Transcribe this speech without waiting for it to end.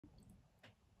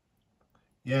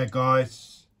Yeah,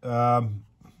 guys,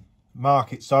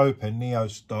 market's open, Neo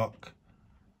stock,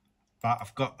 but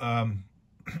I've got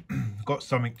got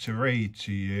something to read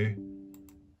to you,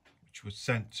 which was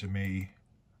sent to me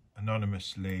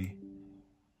anonymously.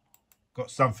 Got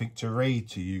something to read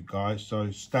to you guys, so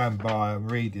stand by. I'm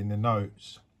reading the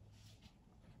notes.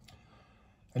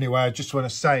 Anyway, I just want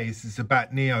to say this is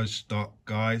about Neo stock,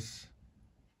 guys.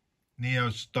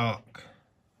 Neo stock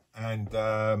and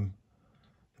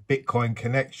Bitcoin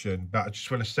connection, but I just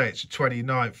want to say it's the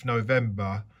 29th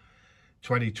November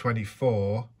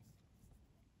 2024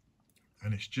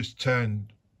 and it's just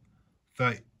turned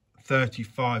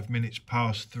 35 minutes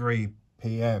past 3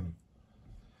 p.m.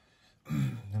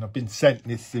 and I've been sent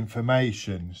this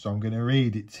information, so I'm going to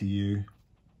read it to you.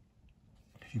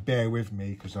 If you bear with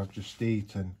me, because I've just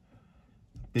eaten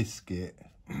a biscuit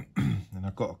and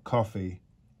I've got a coffee.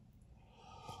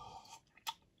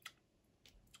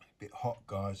 Bit hot,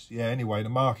 guys. Yeah, anyway, the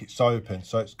market's open,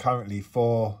 so it's currently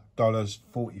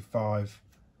 $4.45.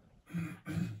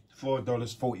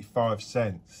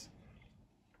 $4.45.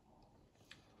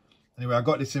 Anyway, I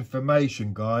got this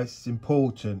information, guys. It's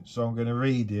important, so I'm going to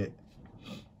read it.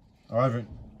 I haven't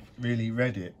really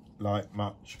read it like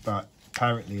much, but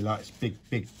apparently, like, it's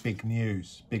big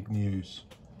news. Big news.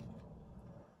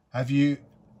 Have you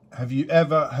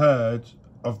ever heard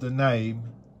of the name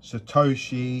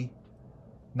Satoshi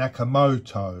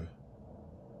Nakamoto?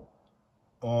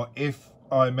 Or if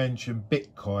I mention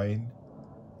Bitcoin,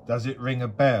 does it ring a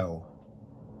bell?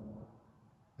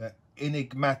 The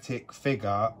enigmatic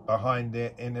figure behind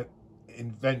the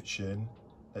invention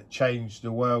that changed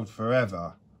the world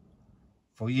forever.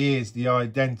 For years, the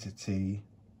identity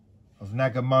of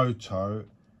Nakamoto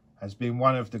has been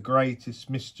one of the greatest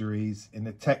mysteries in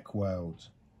the tech world.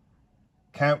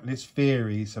 Countless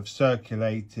theories have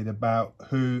circulated about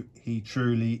who he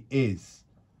truly is.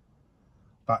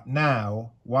 But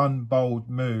now, one bold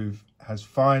move has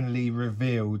finally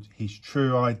revealed his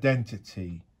true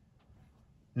identity.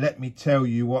 Let me tell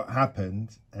you what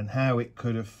happened and how it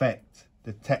could affect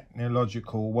the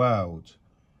technological world.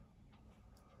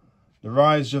 The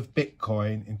rise of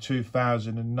Bitcoin in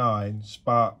 2009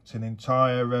 sparked an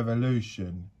entire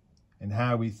revolution in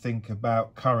how we think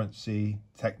about currency,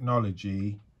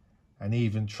 technology, and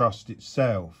even trust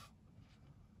itself.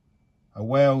 A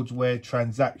world where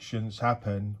transactions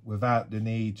happen without the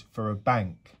need for a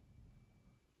bank,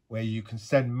 where you can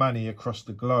send money across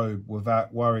the globe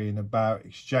without worrying about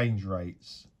exchange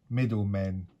rates,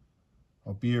 middlemen,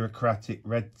 or bureaucratic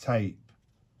red tape,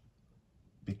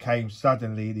 became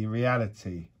suddenly the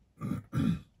reality.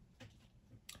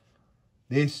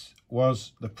 This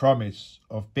was the promise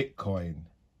of Bitcoin,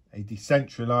 a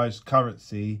decentralized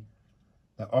currency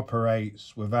that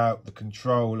operates without the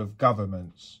control of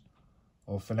governments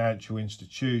or financial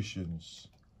institutions,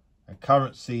 a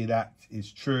currency that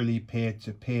is truly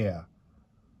peer-to-peer.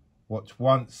 What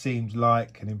once seemed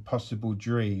like an impossible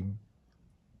dream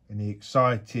in the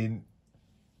existing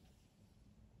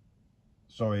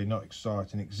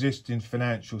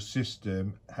financial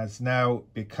system has now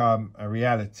become a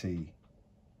reality.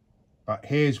 But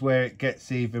here's where it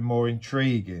gets even more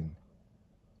intriguing.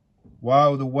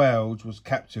 While the world was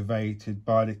captivated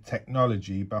by the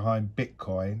technology behind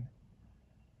Bitcoin,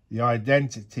 the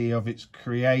identity of its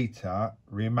creator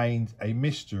remained a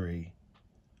mystery.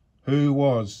 Who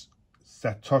was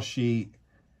Satoshi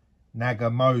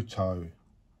Nakamoto,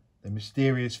 the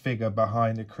mysterious figure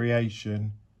behind the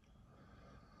creation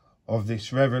of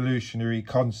this revolutionary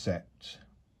concept?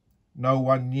 No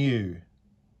one knew.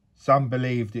 Some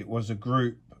believed it was a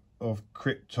group of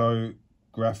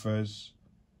cryptographers.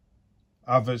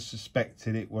 Others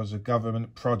suspected it was a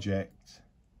government project.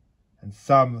 And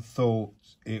some thought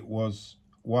it was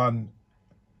one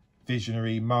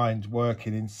visionary mind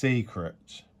working in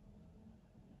secret.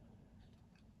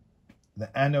 The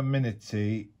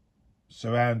anonymity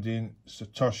surrounding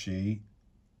Satoshi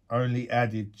only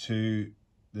added to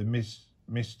the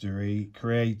mystery,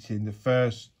 creating the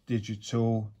first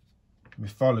digital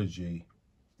mythology.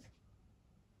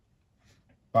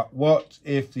 But what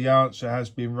if the answer has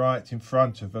been right in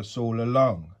front of us all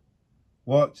along?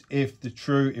 What if the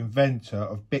true inventor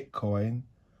of Bitcoin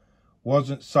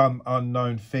wasn't some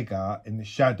unknown figure in the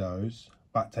shadows,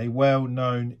 but a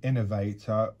well-known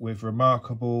innovator with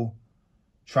remarkable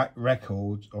track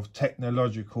record of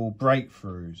technological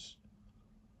breakthroughs?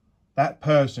 That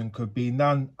person could be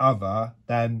none other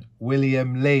than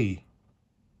William Li,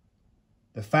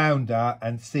 the founder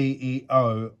and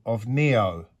CEO of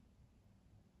NIO,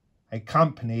 a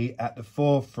company at the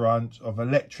forefront of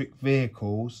electric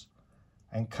vehicles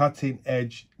and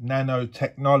cutting-edge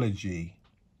nanotechnology.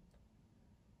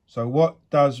 So what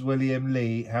does William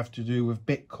Lee have to do with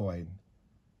Bitcoin?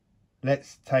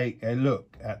 Let's take a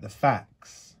look at the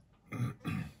facts.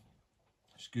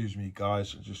 Excuse me,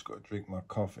 guys, I just got to drink my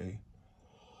coffee.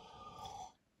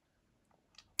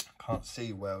 Can't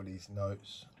see well these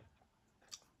notes.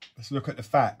 Let's look at the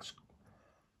facts.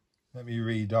 Let me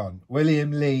read on.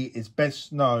 William Lee is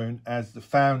best known as the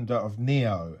founder of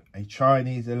NIO, a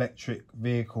Chinese electric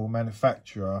vehicle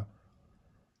manufacturer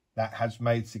that has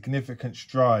made significant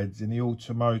strides in the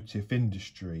automotive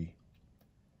industry.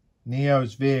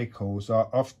 NIO's vehicles are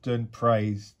often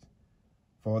praised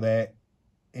for their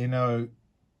innovative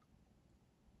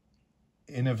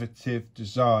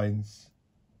designs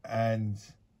and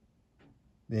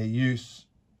their use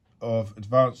of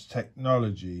advanced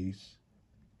technologies,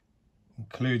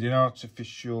 including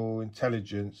artificial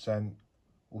intelligence and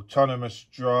autonomous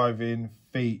driving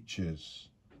features.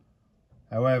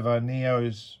 However,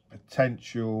 NIO's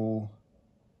potential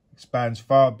expands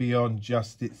far beyond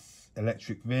just its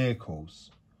electric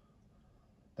vehicles.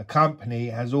 The company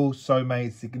has also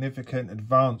made significant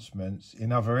advancements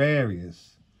in other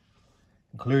areas,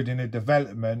 including the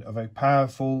development of a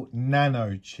powerful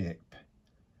nanochip,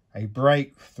 a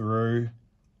breakthrough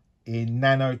in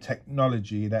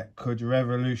nanotechnology that could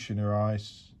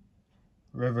revolutionize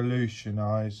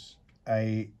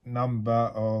a number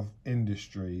of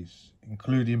industries,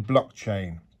 including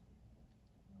blockchain.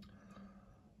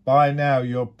 By now,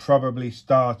 you're probably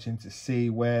starting to see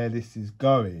where this is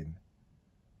going,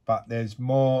 but there's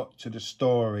more to the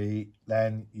story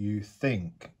than you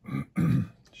think.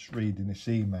 Just reading this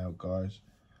email, guys.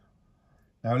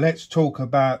 Now let's talk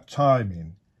about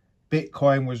timing.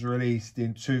 Bitcoin was released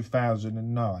in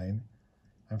 2009,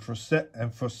 and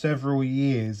for several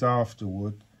years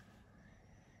afterward,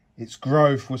 its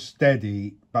growth was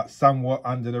steady but somewhat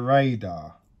under the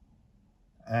radar.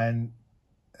 And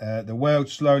the world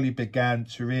slowly began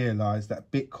to realize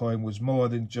that Bitcoin was more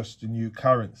than just a new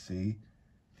currency.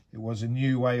 It was a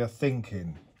new way of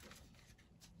thinking.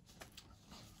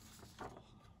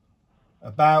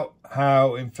 About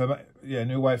how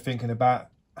new way of thinking about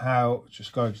how,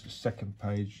 just go to the second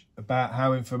page, about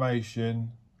how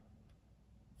information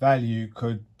value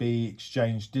could be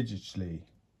exchanged digitally.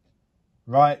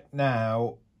 Right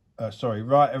around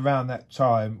that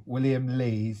time, William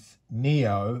Lee's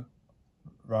NIO,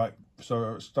 Right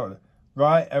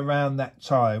around that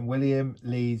time, William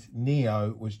Lee's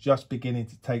NIO was just beginning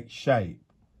to take shape.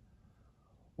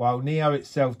 While NIO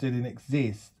itself didn't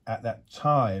exist at that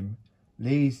time,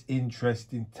 Lee's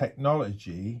interest in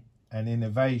technology and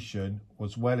innovation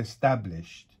was well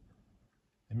established.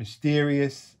 The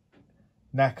mysterious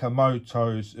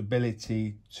Nakamoto's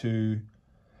ability to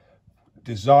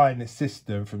design a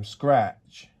system from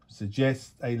scratch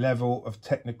suggests a level of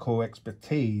technical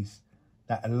expertise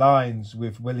that aligns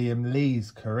with William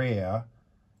Lee's career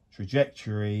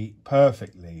trajectory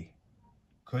perfectly.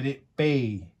 Could it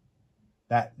be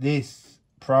that this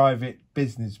private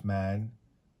businessman,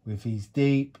 with his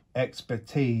deep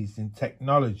expertise in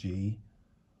technology,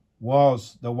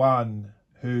 was the one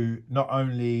who not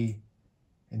only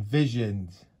envisioned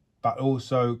but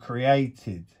also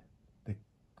created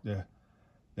the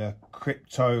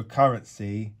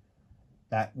cryptocurrency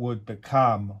that would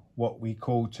become what we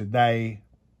call today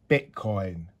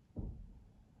Bitcoin?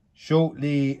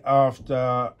 Shortly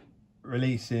after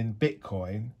releasing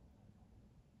Bitcoin,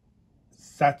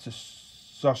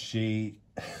 Satoshi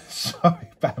sorry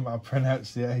about my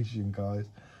pronunciation, guys.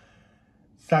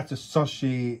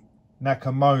 Satoshi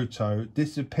Nakamoto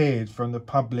disappeared from the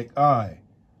public eye.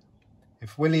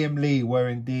 If William Lee were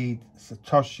indeed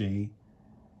Satoshi,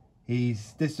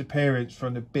 his disappearance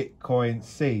from the Bitcoin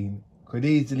scene could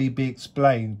easily be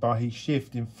explained by his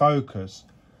shift in focus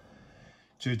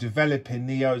to developing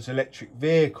NIO's electric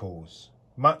vehicles.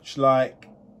 Much like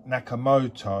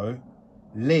Nakamoto,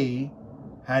 Lee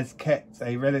has kept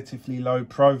a relatively low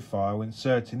profile in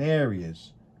certain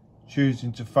areas,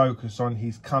 choosing to focus on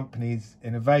his company's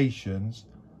innovations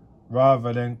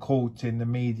rather than caught in the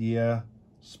media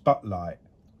spotlight.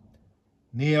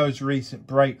 NIO's recent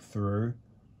breakthrough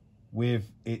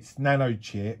with its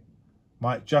nanochip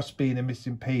might just be the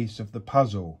missing piece of the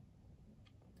puzzle.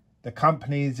 The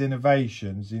company's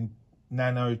innovations in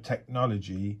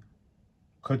nanotechnology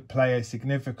could play a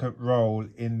significant role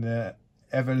in the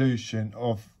evolution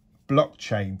of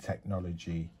blockchain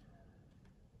technology,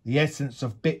 the essence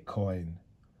of Bitcoin.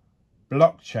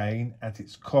 Blockchain at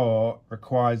its core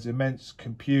requires immense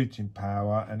computing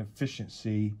power and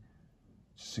efficiency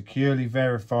to securely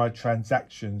verify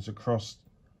transactions across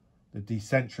the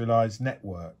decentralized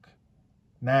network.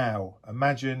 Now,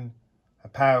 imagine a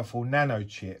powerful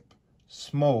nanochip,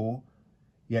 small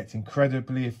yet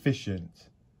incredibly efficient,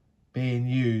 being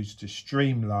used to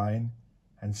streamline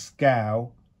and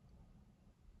scale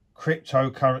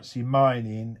cryptocurrency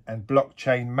mining and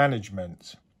blockchain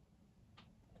management.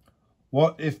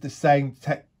 What if the same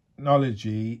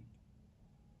technology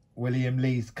William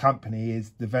Lee's company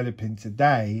is developing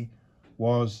today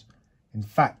was in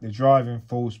fact the driving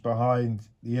force behind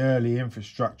the early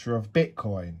infrastructure of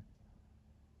Bitcoin?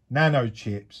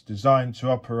 Nanochips designed to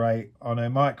operate on a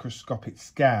microscopic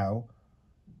scale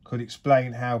could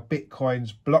explain how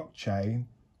Bitcoin's blockchain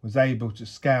was able to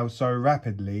scale so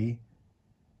rapidly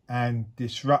and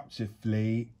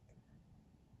disruptively.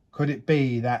 Could it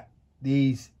be that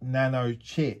these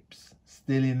nanochips,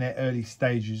 still in their early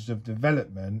stages of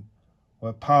development,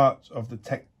 were part of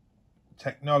the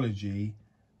technology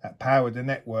that powered the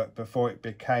network before it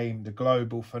became the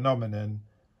global phenomenon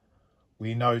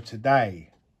we know today?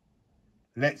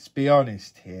 Let's be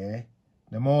honest here,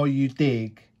 the more you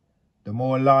dig, the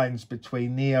more lines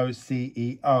between Neo's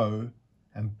CEO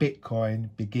and Bitcoin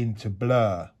begin to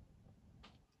blur.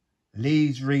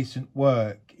 Lee's recent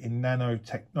work in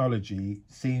nanotechnology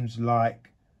seems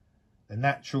like the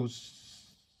natural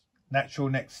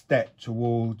next step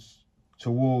towards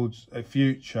a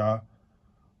future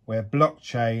where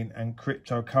blockchain and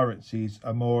cryptocurrencies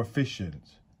are more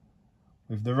efficient.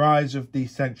 With the rise of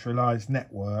decentralized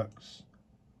networks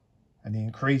and the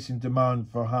increasing demand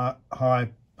for high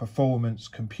performance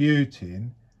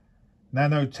computing,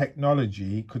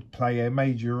 nanotechnology could play a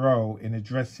major role in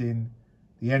addressing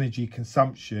the energy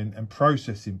consumption and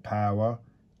processing power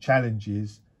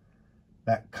challenges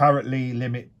that currently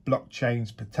limit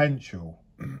blockchain's potential.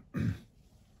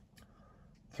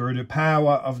 Through the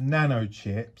power of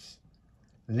nanochips,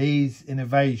 Lee's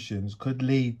innovations could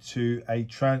lead to a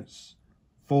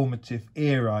transformative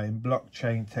era in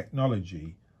blockchain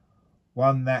technology,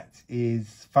 one that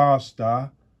is faster,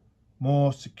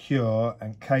 more secure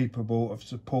and capable of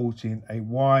supporting a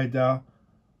wider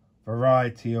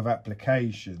variety of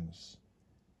applications.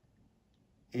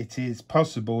 It is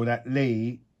possible that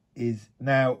Lee is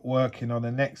now working on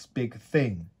the next big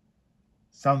thing,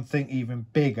 something even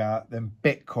bigger than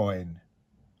Bitcoin,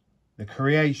 the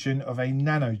creation of a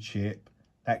nanochip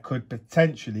that could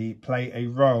potentially play a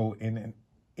role in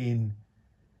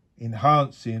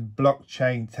enhancing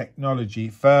blockchain technology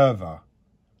further.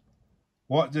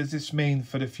 What does this mean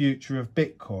for the future of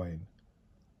Bitcoin?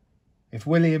 If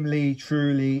William Lee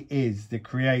truly is the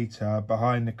creator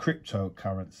behind the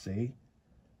cryptocurrency,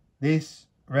 this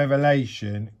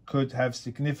revelation could have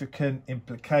significant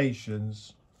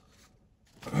implications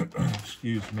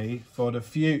excuse me, for the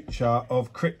future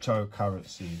of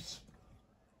cryptocurrencies.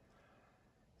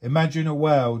 Imagine a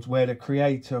world where the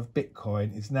creator of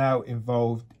Bitcoin is now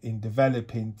involved in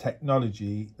developing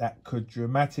technology that could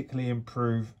dramatically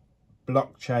improve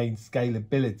blockchain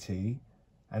scalability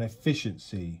and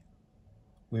efficiency.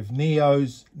 With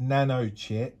Neo's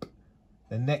nanochip,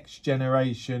 the next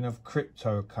generation of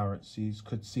cryptocurrencies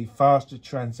could see faster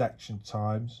transaction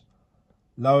times,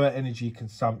 lower energy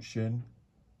consumption,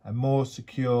 and more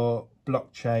secure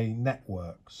blockchain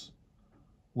networks.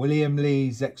 William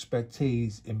Lee's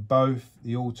expertise in both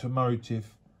the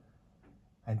automotive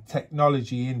and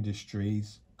technology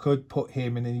industries could put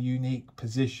him in a unique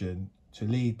position to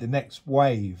lead the next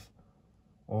wave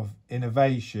of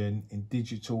innovation in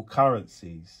digital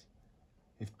currencies.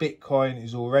 If Bitcoin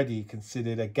is already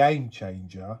considered a game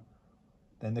changer,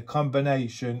 then the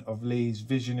combination of Lee's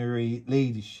visionary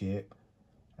leadership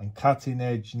and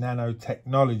cutting-edge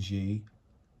nanotechnology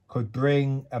could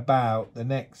bring about the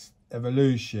next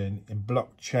evolution in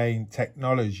blockchain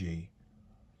technology.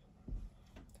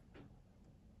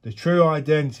 The true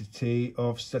identity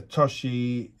of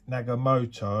Satoshi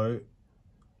Nakamoto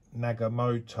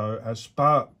has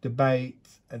sparked debate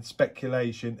and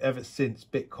speculation ever since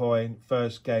Bitcoin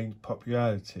first gained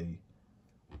popularity.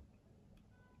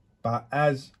 But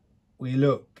as we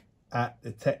look at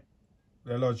the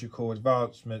technological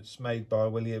advancements made by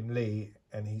William Lee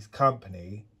and his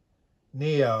company,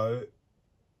 Neo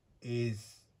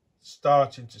is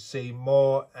starting to seem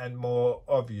more and more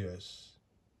obvious.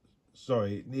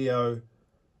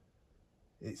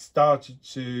 It started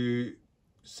to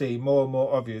seem more and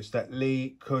more obvious that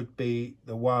Lee could be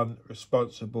the one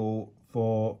responsible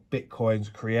for Bitcoin's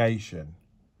creation.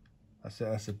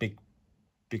 That's a big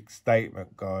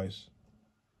statement, guys.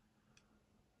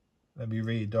 Let me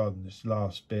read on this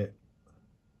last bit.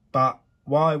 But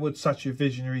why would such a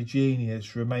visionary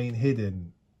genius remain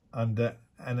hidden under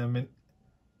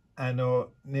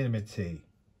anonymity?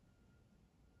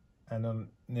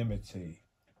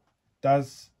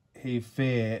 Does he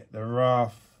fear the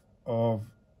wrath of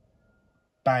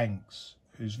banks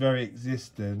whose very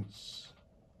existence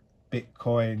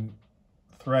Bitcoin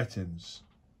threatens?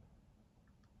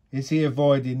 Is he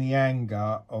avoiding the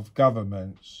anger of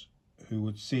governments who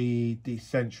would see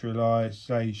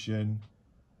decentralization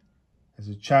as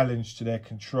a challenge to their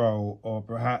control, or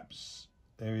perhaps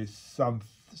there is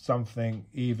something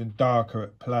even darker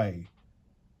at play,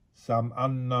 some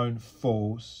unknown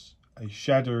force, a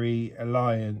shadowy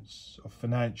alliance of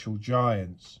financial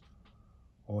giants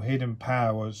or hidden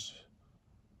powers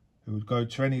who would go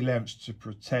to any lengths to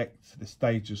protect the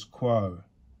status quo?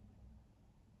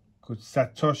 Could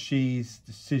Satoshi's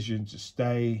decision to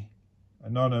stay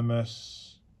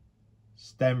anonymous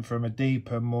stem from a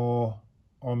deeper, more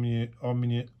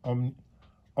ominous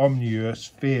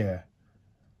fear?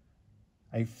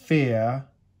 A fear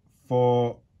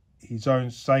for his own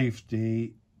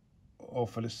safety or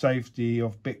for the safety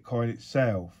of Bitcoin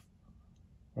itself?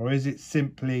 Or is it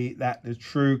simply that the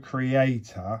true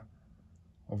creator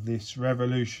of this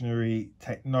revolutionary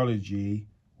technology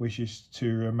wishes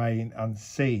to remain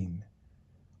unseen,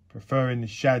 preferring the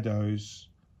shadows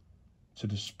to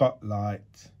the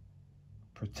spotlight,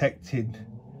 protecting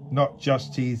not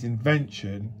just his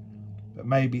invention, but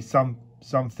maybe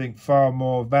something far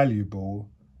more valuable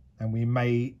than we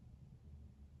may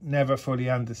never fully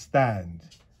understand?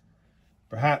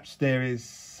 Perhaps there is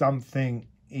something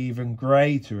even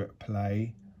greater at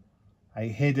play, a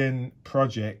hidden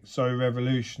project so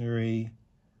revolutionary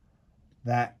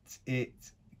that it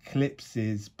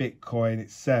eclipses Bitcoin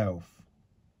itself.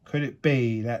 Could it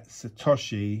be that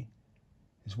Satoshi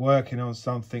is working on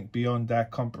something beyond our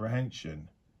comprehension,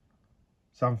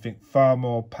 something far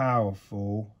more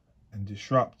powerful and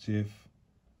disruptive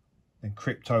than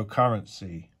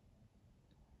cryptocurrency?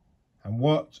 And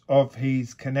what of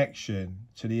his connection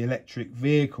to the electric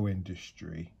vehicle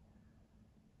industry?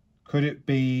 Could it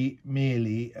be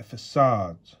merely a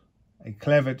facade, a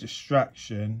clever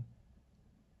distraction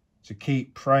to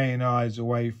keep praying eyes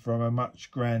away from a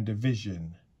much grander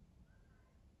vision?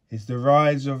 Is the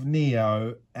rise of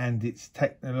Neo and its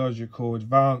technological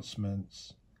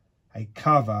advancements a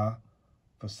cover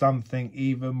for something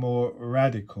even more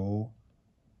radical,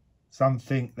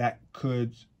 something that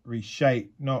could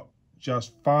reshape not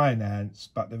just finance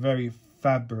but the very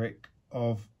fabric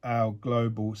of our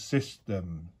global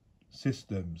systems?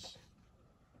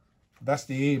 That's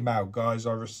the email, guys,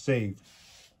 I received.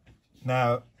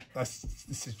 Now, that's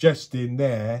suggesting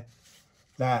there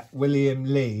that William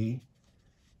Lee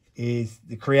is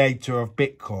the creator of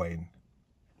Bitcoin.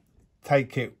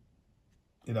 Take it,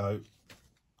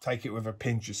 take it with a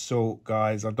pinch of salt,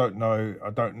 guys. I don't know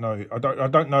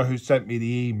who sent me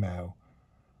the email.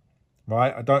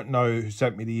 Right? I don't know who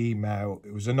sent me the email.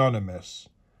 It was anonymous.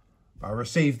 But I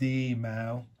received the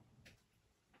email.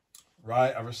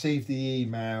 Right? I received the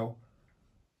email,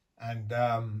 and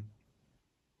I've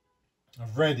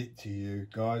read it to you,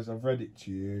 guys. I've read it to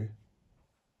you.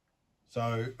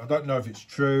 So I don't know if it's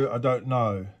true. I don't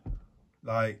know.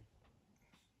 Like,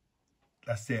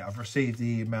 that's it. I've received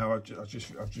the email. I've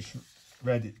just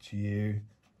read it to you.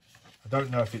 I don't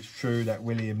know if it's true that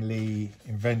William Lee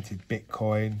invented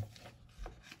Bitcoin.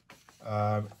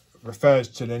 Refers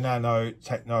to the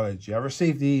nanotechnology. I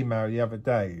received the email the other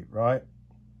day, right?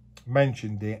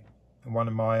 Mentioned it in one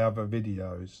of my other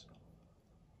videos.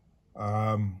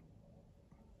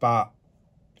 But,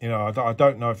 I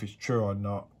don't know if it's true or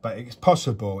not, but it's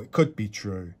possible. It could be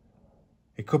true.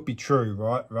 It could be true,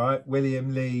 right?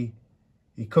 William Lee,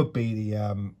 he could be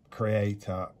the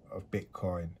creator of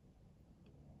Bitcoin.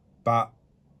 But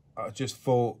I just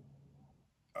thought,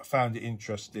 I found it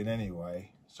interesting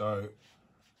anyway. So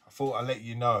I thought I'd let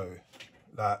you know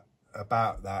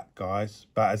about that, guys.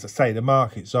 But as I say, the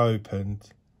market's opened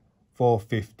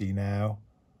 450 now,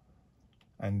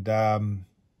 and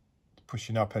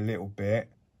pushing up a little bit.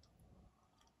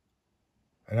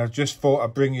 And I just thought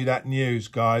I'd bring you that news,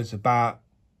 guys, about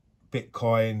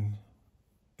Bitcoin.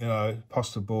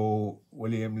 Possible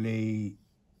William Lee,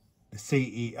 the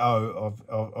CEO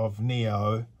of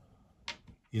Neo,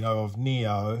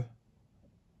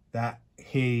 that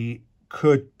he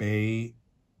could be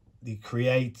the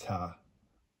creator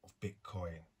of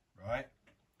Bitcoin, right?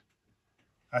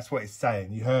 That's what it's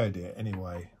saying. You heard it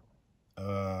anyway.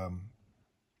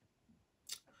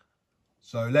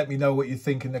 So let me know what you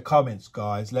think in the comments,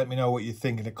 guys. Let me know what you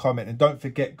think in the comment. And don't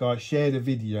forget, guys, share the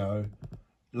video,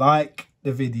 like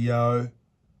the video,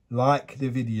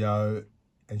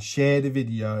 and share the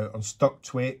video on Stock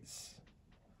Twits.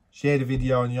 Share the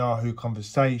video on Yahoo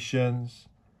Conversations.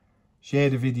 Share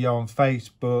the video on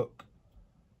Facebook.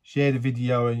 Share the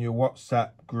video in your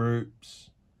WhatsApp groups.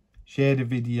 Share the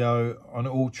video on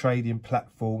all trading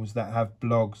platforms that have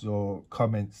blogs or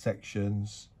comment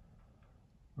sections,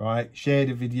 right? Share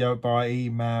the video by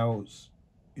emails,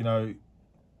 you know,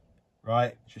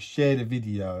 right? Just share the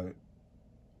video.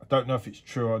 I don't know if it's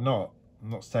true or not. I'm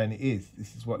not saying it is.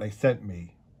 This is what they sent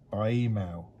me by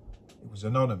email. It was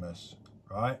anonymous,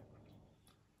 right?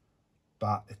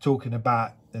 But they're talking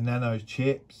about the nano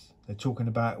chips. They're talking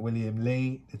about William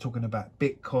Lee. They're talking about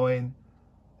Bitcoin.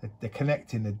 They're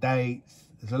connecting the dates.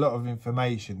 There's a lot of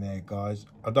information there, guys.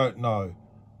 I don't know.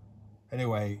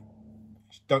 Anyway,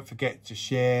 don't forget to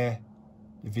share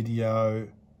the video,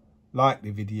 like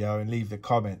the video, and leave the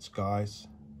comments, guys.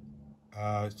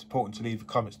 It's important to leave the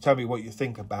comments. Tell me what you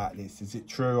think about this. Is it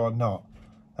true or not?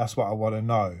 That's what I want to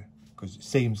know, because it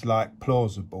seems like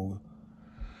plausible.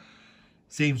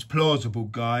 Seems plausible,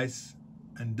 guys.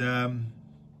 And I'm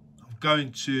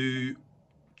going to,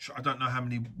 I don't know how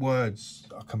many words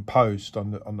I can post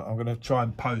on the, I'm going to try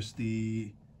and post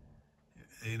the,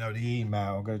 you know, the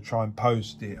email. I'm going to try and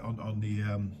post it on the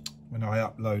when I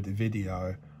upload the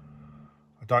video.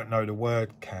 I don't know the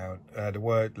word count, the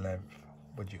word length,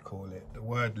 what do you call it, the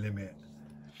word limit,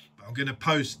 but I'm going to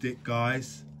post it,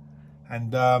 guys,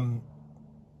 and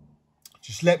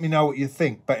just let me know what you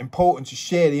think. But important to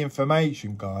share the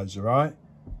information, guys. All right,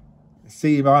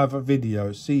 see you in my other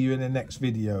video. See you in the next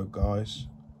video, guys.